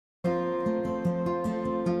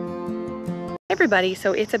Everybody,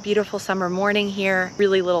 so it's a beautiful summer morning here,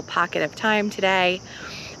 really little pocket of time today.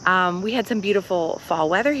 We had some beautiful fall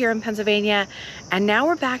weather here in Pennsylvania, and now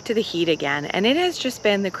we're back to the heat again, and it has just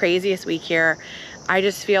been the craziest week here. I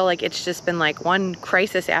just feel like it's just been like one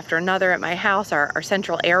crisis after another at my house. Our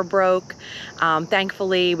central air broke.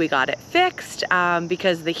 Thankfully, we got it fixed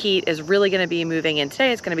because the heat is really going to be moving in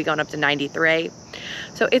today. It's going to be going up to 93.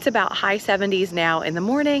 So it's about high 70s now in the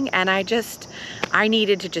morning, and I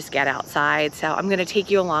needed to just get outside. So I'm going to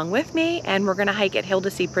take you along with me, and we're going to hike at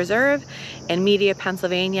Hildacy Preserve in Meadow,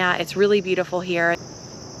 Pennsylvania. It's really beautiful here.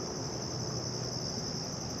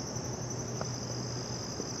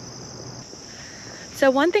 So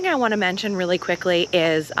one thing I want to mention really quickly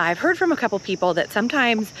is I've heard from a couple people that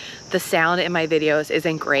sometimes the sound in my videos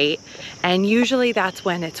isn't great, and usually that's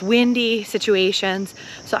when it's windy situations.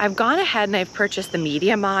 So I've gone ahead and I've purchased the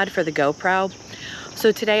MediaMod for the GoPro.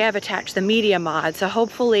 So today I've attached the MediaMod, so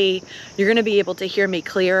hopefully you're going to be able to hear me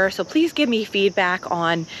clearer. So please give me feedback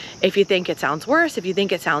on if you think it sounds worse, if you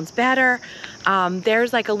think it sounds better.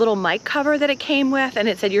 There's like a little mic cover that it came with, and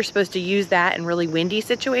it said you're supposed to use that in really windy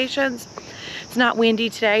situations. It's not windy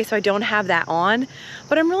today, so I don't have that on,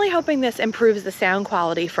 but I'm really hoping this improves the sound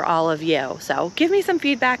quality for all of you. So give me some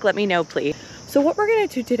feedback, let me know, please. So what we're gonna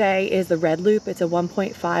do today is the Red Loop. It's a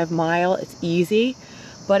 1.5 mile, it's easy,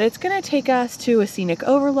 but it's gonna take us to a scenic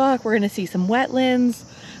overlook. We're gonna see some wetlands.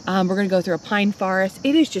 We're gonna go through a pine forest.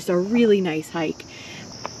 It is just a really nice hike.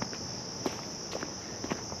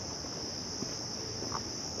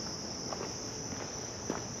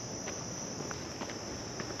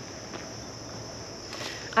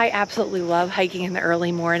 I absolutely love hiking in the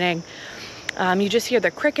early morning. You just hear the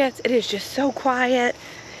crickets. It is just so quiet,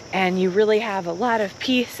 and you really have a lot of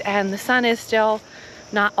peace, and the sun is still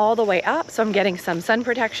not all the way up, so I'm getting some sun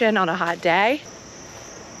protection on a hot day.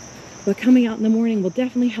 But coming out in the morning will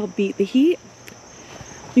definitely help beat the heat.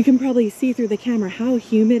 You can probably see through the camera how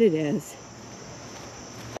humid it is.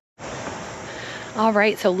 All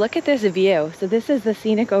right, so look at this view. So this is the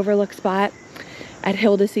scenic overlook spot at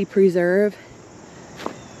Hildacy Preserve.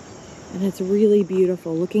 And it's really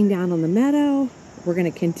beautiful looking down on the meadow. We're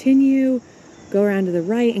gonna continue, go around to the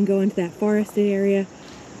right and go into that forested area.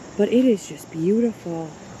 But it is just beautiful.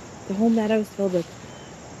 The whole meadow is filled with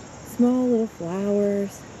small little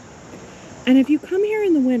flowers. And if you come here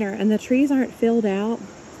in the winter and the trees aren't filled out,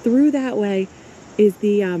 through that way is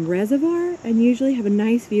the reservoir, and usually have a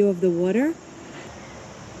nice view of the water.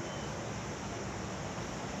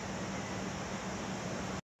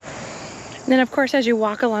 Then of course, as you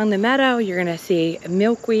walk along the meadow, you're gonna see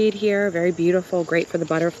milkweed here, very beautiful, great for the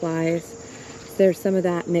butterflies. There's some of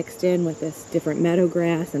that mixed in with this different meadow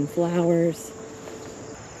grass and flowers.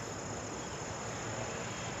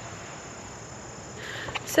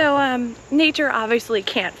 So nature obviously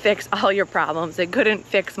can't fix all your problems. It couldn't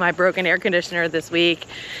fix my broken air conditioner this week.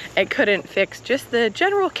 It couldn't fix just the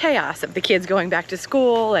general chaos of the kids going back to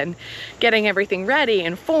school and getting everything ready,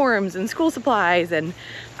 and forms and school supplies. And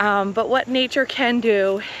but what nature can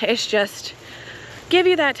do is just give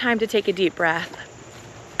you that time to take a deep breath.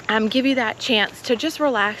 Give you that chance to just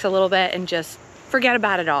relax a little bit and just forget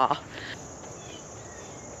about it all.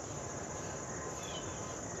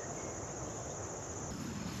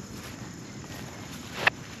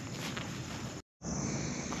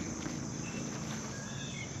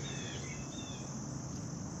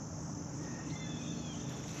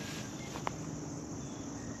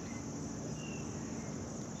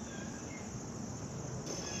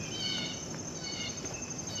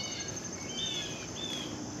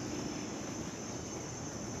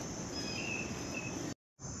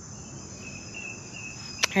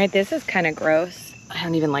 All right, this is kind of gross. I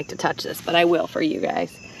don't even like to touch this, but I will for you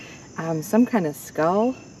guys. Some kind of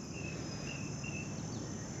skull.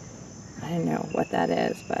 I don't know what that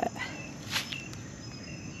is, but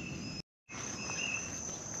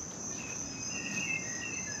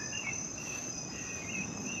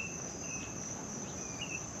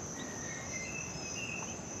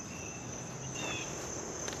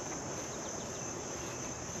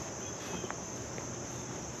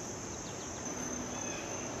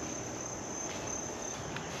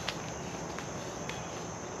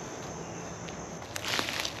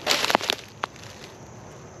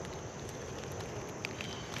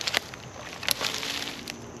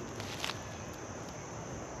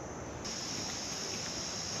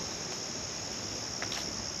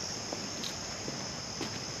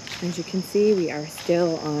as you can see, we are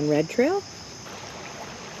still on Red Trail.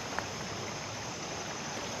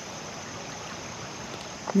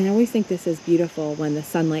 And I always think this is beautiful when the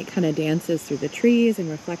sunlight kind of dances through the trees and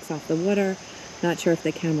reflects off the water. Not sure if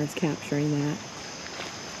the camera's capturing that.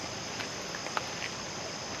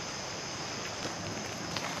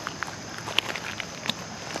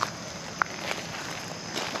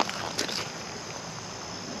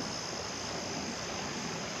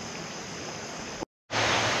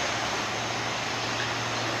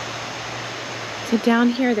 So down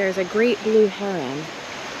here, there's a great blue heron.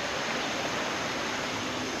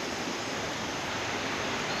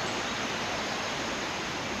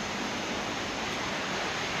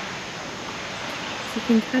 So you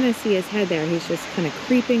can kind of see his head there. He's just kind of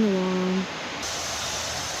creeping along.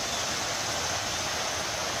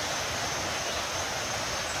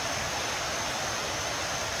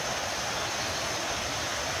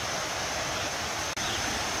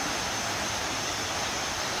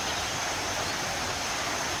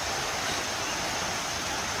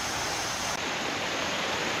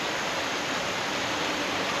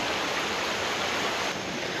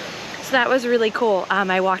 So that was really cool.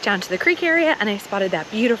 I walked down to the creek area and I spotted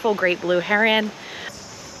that beautiful great blue heron.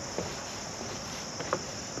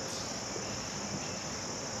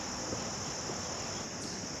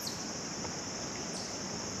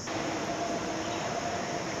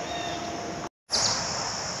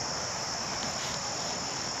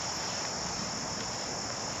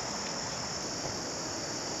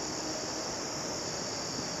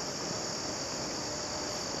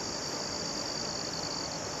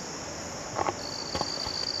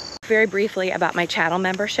 Very briefly about my channel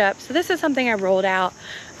membership. So this is something I rolled out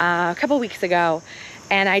a couple weeks ago,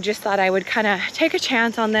 and I just thought I would kind of take a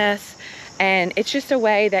chance on this, and it's just a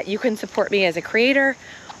way that you can support me as a creator.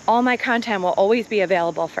 All my content will always be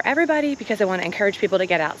available for everybody because I want to encourage people to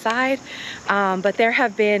get outside, but there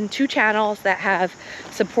have been 2 channels that have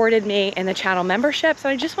supported me in the channel membership, so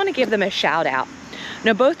I just want to give them a shout out.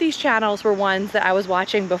 Now, both these channels were ones that I was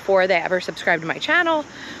watching before they ever subscribed to my channel.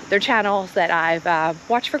 They're channels that I've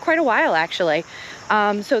watched for quite a while, actually.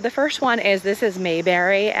 So the first one is, this is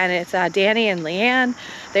Mayberry, and it's Danny and Leanne.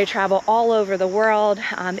 They travel all over the world,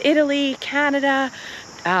 Italy, Canada,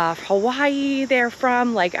 Hawaii they're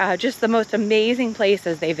from, like just the most amazing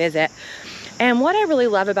places they visit. And what I really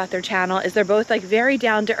love about their channel is they're both like very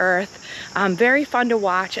down to earth, very fun to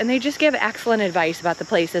watch, and they just give excellent advice about the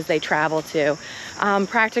places they travel to.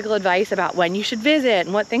 Practical advice about when you should visit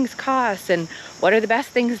and what things cost and what are the best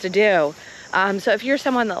things to do. So if you're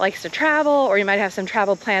someone that likes to travel, or you might have some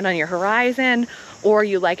travel planned on your horizon, or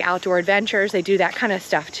you like outdoor adventures, they do that kind of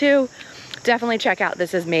stuff too. Definitely check out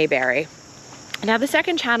This is Mayberry. Now, the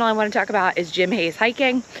second channel I want to talk about is Jim Hayes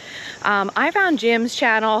Hiking. I found Jim's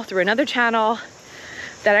channel through another channel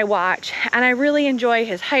that I watch, and I really enjoy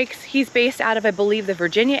his hikes. He's based out of, I believe, the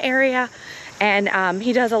Virginia area, and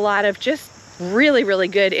he does a lot of just really, really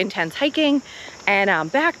good intense hiking and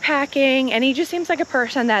backpacking, and he just seems like a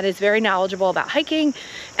person that is very knowledgeable about hiking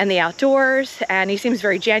and the outdoors, and he seems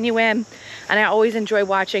very genuine, and I always enjoy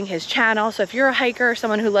watching his channel. So if you're a hiker,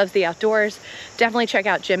 someone who loves the outdoors, definitely check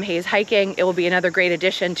out Jim Hayes Hiking. It will be another great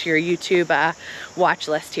addition to your YouTube watch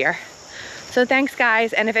list here. So thanks,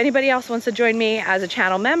 guys, and if anybody else wants to join me as a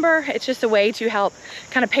channel member, it's just a way to help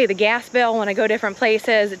kind of pay the gas bill when I go different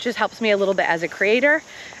places. It just helps me a little bit as a creator,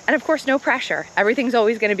 and of course, no pressure. Everything's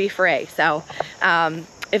always going to be free, so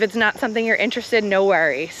if it's not something you're interested in, no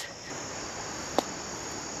worries.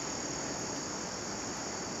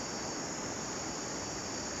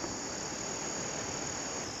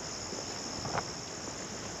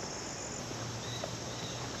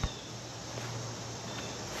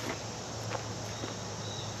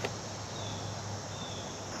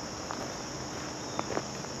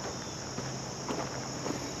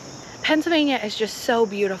 Pennsylvania is just so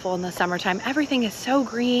beautiful in the summertime. Everything is so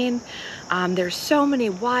green. There's so many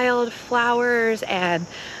wild flowers and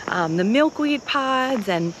the milkweed pods,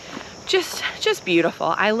 and just beautiful.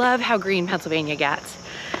 I love how green Pennsylvania gets,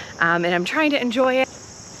 and I'm trying to enjoy it.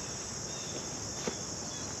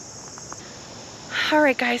 All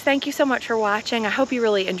right, guys, thank you so much for watching. I hope you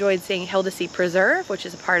really enjoyed seeing Hildacy Preserve, which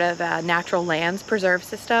is a part of Natural Lands Preserve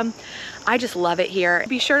System. I just love it here.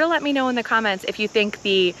 Be sure to let me know in the comments if you think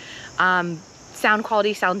the sound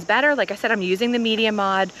quality sounds better. Like I said, I'm using the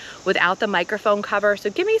MediaMod without the microphone cover, so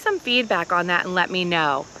give me some feedback on that and let me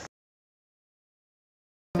know.